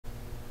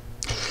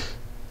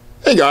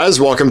Hey guys,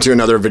 welcome to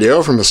another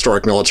video from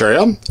Historic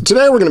Militaria.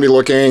 Today we're going to be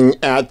looking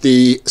at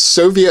the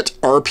Soviet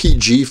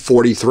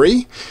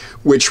RPG-43,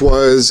 which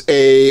was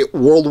a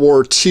World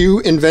War II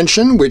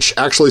invention, which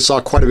actually saw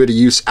quite a bit of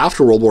use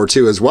after World War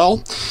II as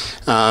well.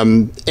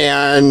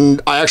 And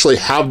I actually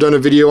have done a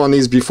video on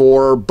these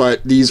before,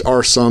 but these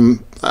are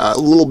some a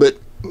little bit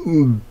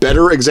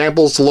better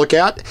examples to look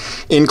at,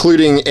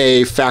 including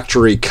a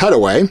factory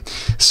cutaway.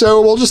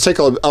 So we'll just take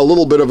a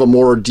little bit of a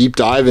more deep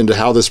dive into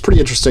how this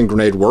pretty interesting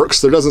grenade works.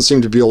 There doesn't seem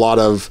to be a lot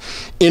of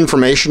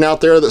information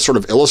out there that sort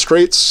of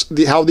illustrates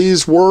how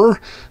these were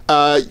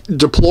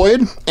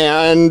deployed,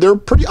 and they're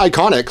pretty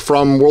iconic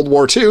from World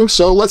War II.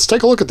 So let's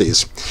take a look at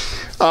these.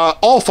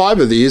 All five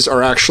of these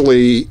are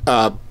actually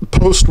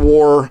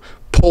post-war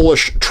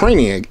Polish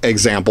training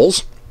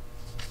examples.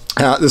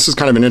 This is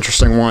kind of an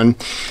interesting one.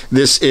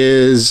 This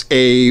is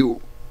a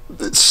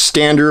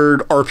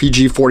standard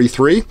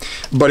RPG-43,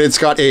 but it's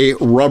got a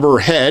rubber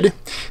head,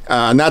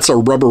 and that's a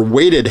rubber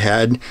weighted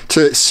head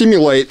to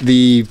simulate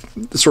the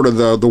sort of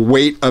the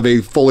weight of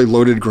a fully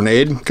loaded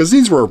grenade, because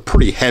these were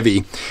pretty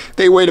heavy.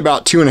 They weighed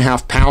about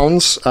 2.5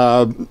 pounds,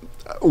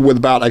 with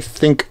about, I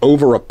think,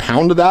 over a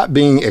pound of that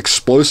being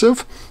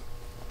explosive.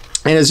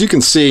 And as you can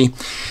see,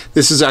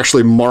 this is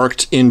actually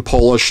marked in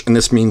Polish, and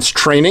this means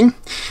training.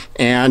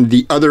 And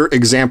the other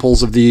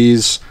examples of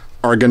these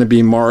are going to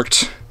be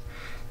marked.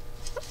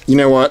 You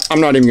know what? I'm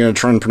not even going to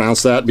try and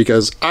pronounce that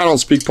because I don't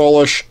speak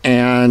Polish,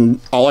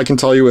 and all I can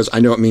tell you is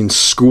I know it means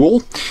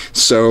school.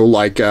 So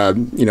like,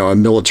 you know, a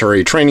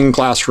military training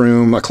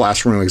classroom, a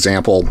classroom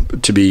example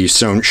to be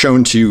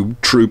shown to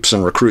troops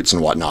and recruits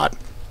and whatnot.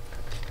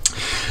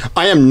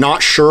 I am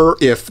not sure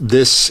if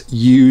this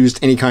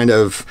used any kind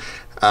of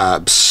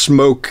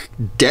smoke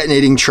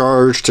detonating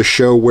charge to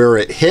show where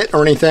it hit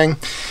or anything.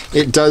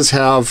 It does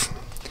have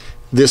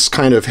this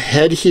kind of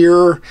head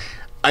here.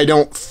 I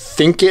don't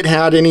think it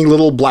had any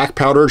little black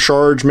powder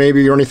charge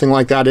maybe or anything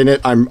like that in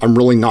it. I'm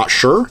really not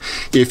sure.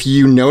 If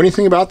you know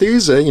anything about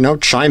these, you know,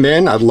 chime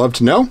in. I'd love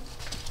to know.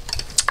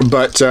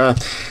 But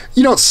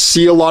you don't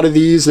see a lot of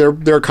these.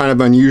 They're kind of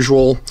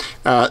unusual.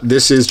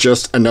 This is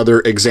just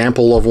another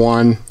example of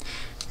one.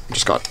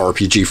 Just got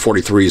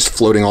RPG-43s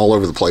floating all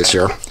over the place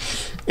here.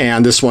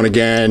 And this one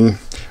again,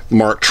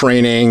 marked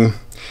training.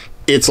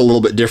 It's a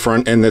little bit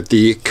different in that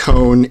the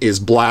cone is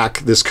black,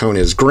 this cone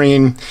is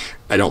green.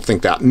 I don't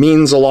think that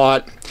means a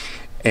lot.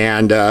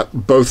 And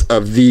both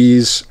of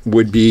these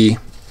would be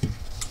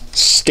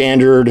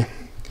standard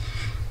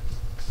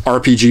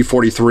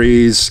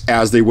RPG-43s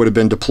as they would have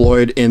been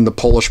deployed in the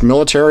Polish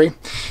military,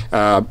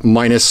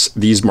 minus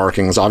these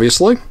markings,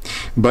 obviously.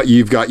 But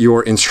you've got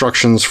your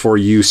instructions for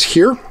use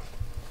here.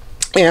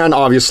 And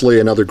obviously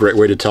another great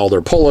way to tell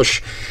they're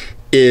Polish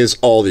is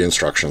all the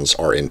instructions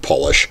are in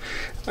Polish.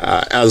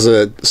 As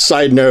a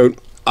side note,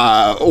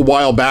 a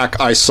while back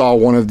I saw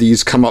one of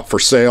these come up for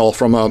sale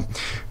from a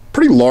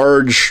pretty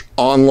large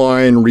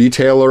online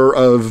retailer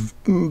of,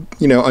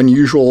 you know,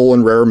 unusual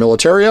and rare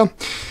militaria.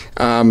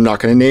 I'm not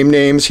going to name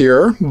names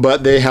here,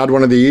 but they had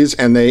one of these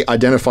and they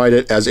identified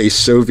it as a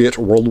Soviet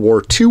World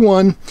War II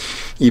one,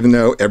 even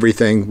though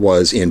everything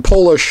was in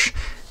Polish.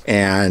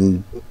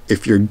 And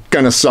if you're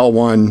going to sell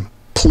one,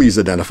 please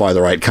identify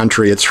the right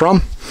country it's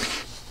from.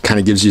 Kind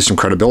of gives you some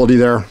credibility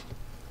there.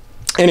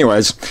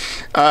 Anyways,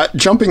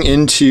 jumping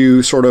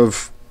into sort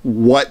of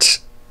what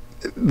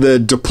the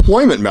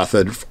deployment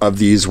method of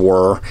these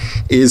were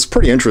is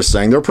pretty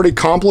interesting. They're pretty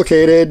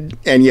complicated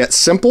and yet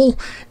simple,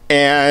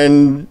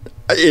 and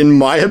in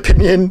my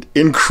opinion,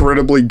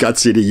 incredibly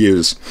gutsy to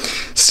use.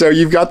 So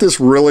you've got this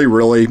really,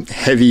 really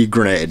heavy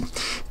grenade,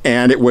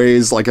 and it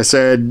weighs, like I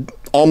said,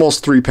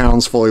 almost 3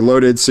 pounds fully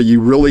loaded, so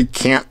you really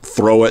can't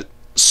throw it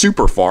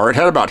super far. It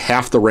had about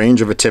half the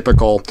range of a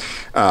typical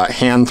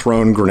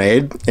hand-thrown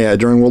grenade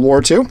during World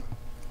War II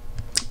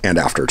and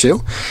after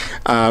too.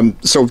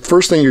 So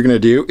first thing you're going to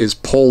do is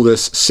pull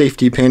this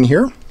safety pin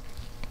here.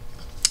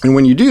 And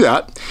when you do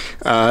that,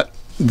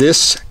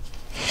 this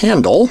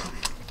handle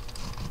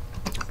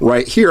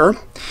right here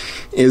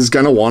is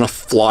going to want to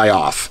fly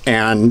off.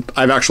 And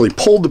I've actually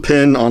pulled the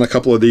pin on a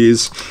couple of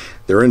these.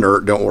 They're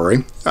inert, don't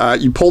worry.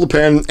 You pull the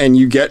pin and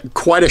you get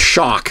quite a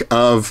shock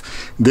of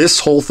this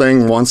whole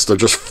thing wants to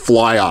just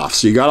fly off.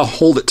 So you got to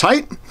hold it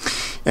tight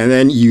and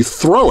then you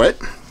throw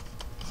it.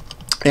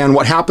 And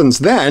what happens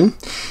then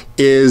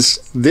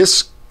is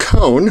this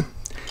cone,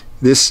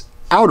 this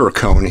outer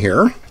cone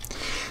here,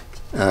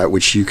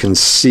 which you can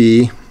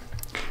see,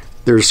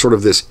 there's sort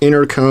of this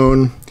inner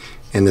cone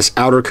and this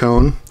outer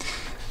cone.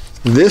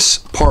 This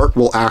part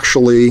will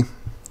actually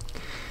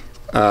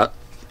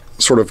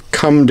sort of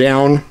come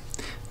down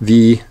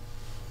the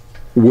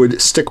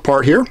wood stick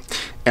part here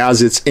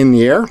as it's in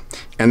the air,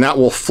 and that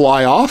will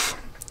fly off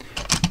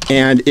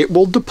and it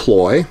will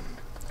deploy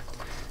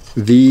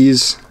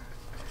these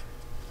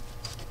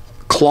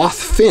cloth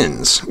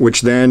fins,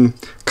 which then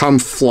come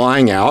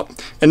flying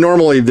out. And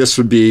normally this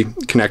would be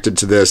connected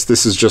to this.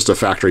 This is just a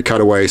factory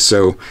cutaway,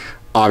 so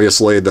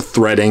obviously the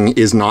threading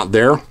is not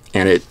there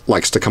and it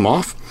likes to come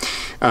off.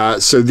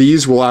 So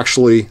these will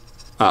actually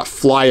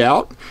fly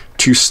out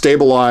to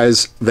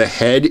stabilize the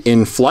head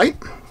in flight.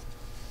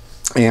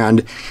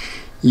 And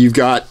you've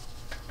got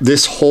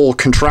this whole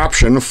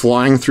contraption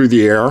flying through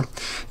the air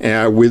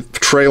with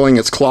trailing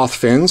its cloth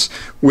fins,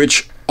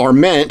 which are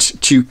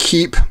meant to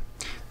keep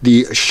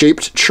the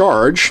shaped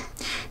charge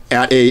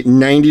at a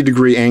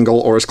 90-degree angle,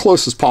 or as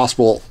close as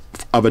possible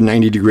of a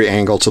 90-degree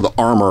angle to the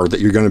armor that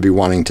you're going to be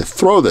wanting to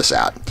throw this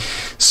at.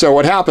 So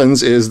what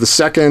happens is the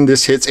second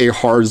this hits a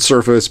hard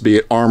surface, be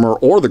it armor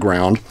or the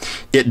ground,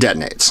 it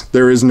detonates.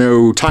 There is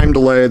no time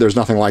delay, there's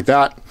nothing like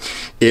that.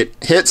 It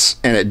hits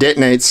and it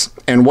detonates,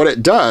 and what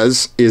it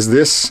does is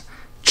this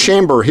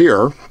chamber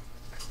here,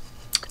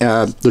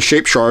 the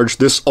shape charge,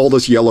 all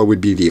this yellow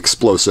would be the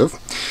explosive.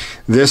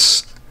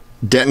 This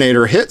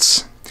detonator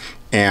hits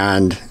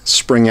and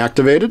spring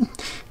activated,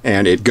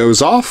 and it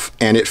goes off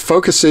and it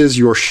focuses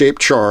your shape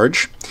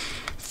charge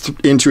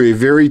into a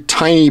very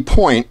tiny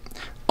point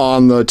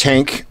on the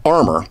tank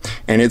armor,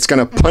 and it's going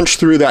to punch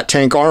through that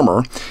tank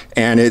armor,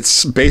 and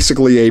it's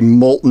basically a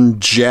molten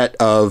jet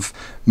of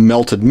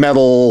melted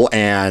metal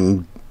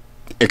and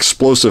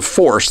explosive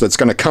force that's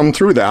going to come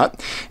through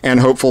that and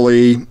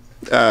hopefully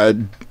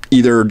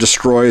either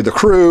destroy the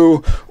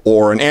crew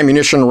or an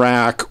ammunition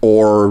rack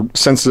or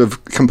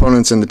sensitive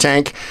components in the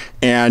tank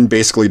and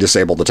basically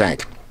disable the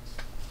tank.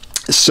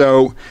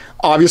 So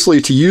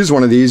obviously to use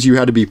one of these you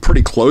had to be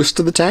pretty close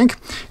to the tank,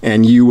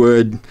 and you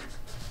would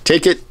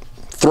take it,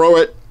 throw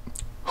it,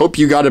 hope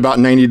you got about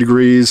 90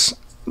 degrees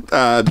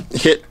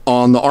hit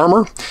on the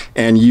armor,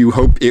 and you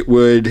hope it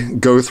would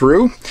go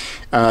through.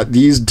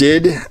 These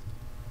did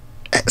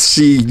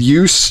see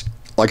use,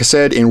 like I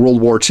said, in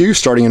World War II,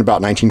 starting in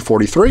about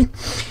 1943.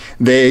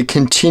 They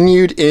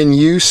continued in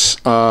use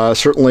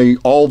certainly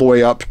all the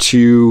way up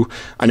to,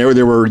 I know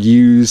they were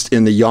used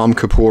in the Yom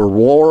Kippur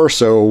War,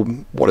 so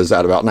what is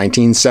that, about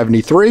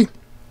 1973?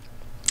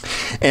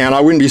 And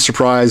I wouldn't be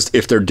surprised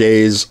if their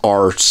days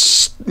are,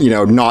 you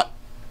know, not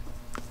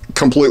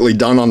completely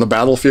done on the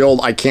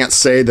battlefield. I can't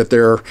say that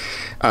they're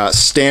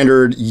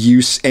standard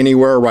use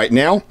anywhere right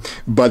now,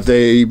 but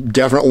they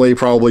definitely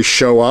probably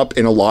show up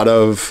in a lot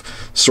of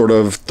sort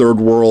of third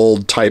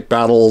world type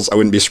battles. I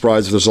wouldn't be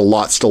surprised if there's a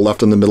lot still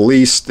left in the Middle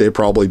East. They're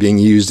probably being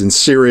used in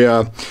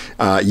Syria,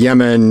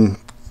 Yemen,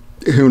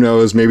 who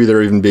knows, maybe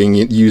they're even being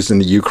used in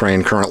the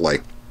Ukraine currently.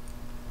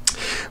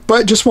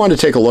 But just wanted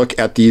to take a look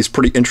at these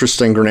pretty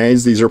interesting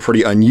grenades. These are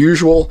pretty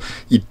unusual.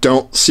 You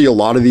don't see a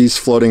lot of these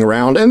floating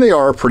around, and they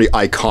are a pretty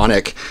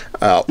iconic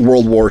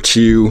World War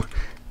II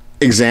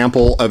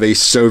example of a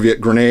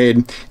Soviet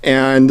grenade.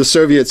 And the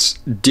Soviets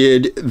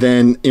did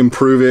then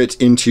improve it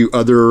into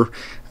other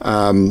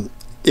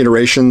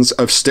iterations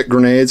of stick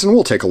grenades, and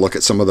we'll take a look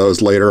at some of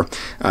those later.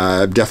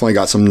 Definitely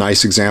got some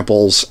nice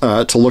examples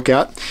to look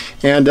at.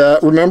 And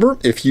remember,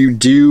 if you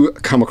do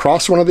come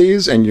across one of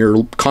these and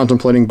you're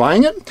contemplating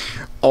buying it,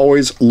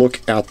 always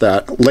look at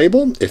that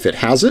label, if it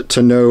has it,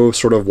 to know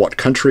sort of what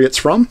country it's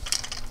from.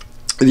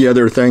 The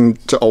other thing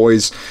to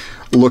always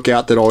look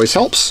at that always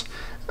helps,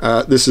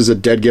 this is a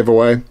dead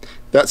giveaway.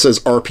 That says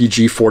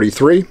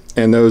RPG-43,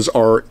 and those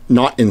are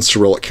not in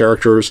Cyrillic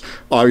characters.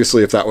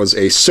 Obviously, if that was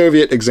a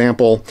Soviet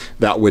example,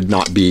 that would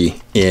not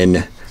be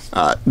in,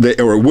 or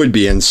it would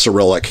be in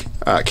Cyrillic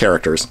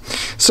characters.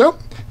 So,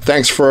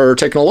 thanks for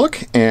taking a look,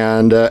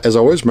 and as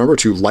always, remember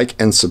to like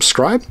and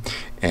subscribe,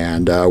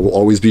 and we'll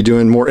always be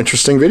doing more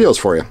interesting videos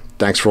for you.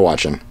 Thanks for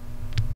watching.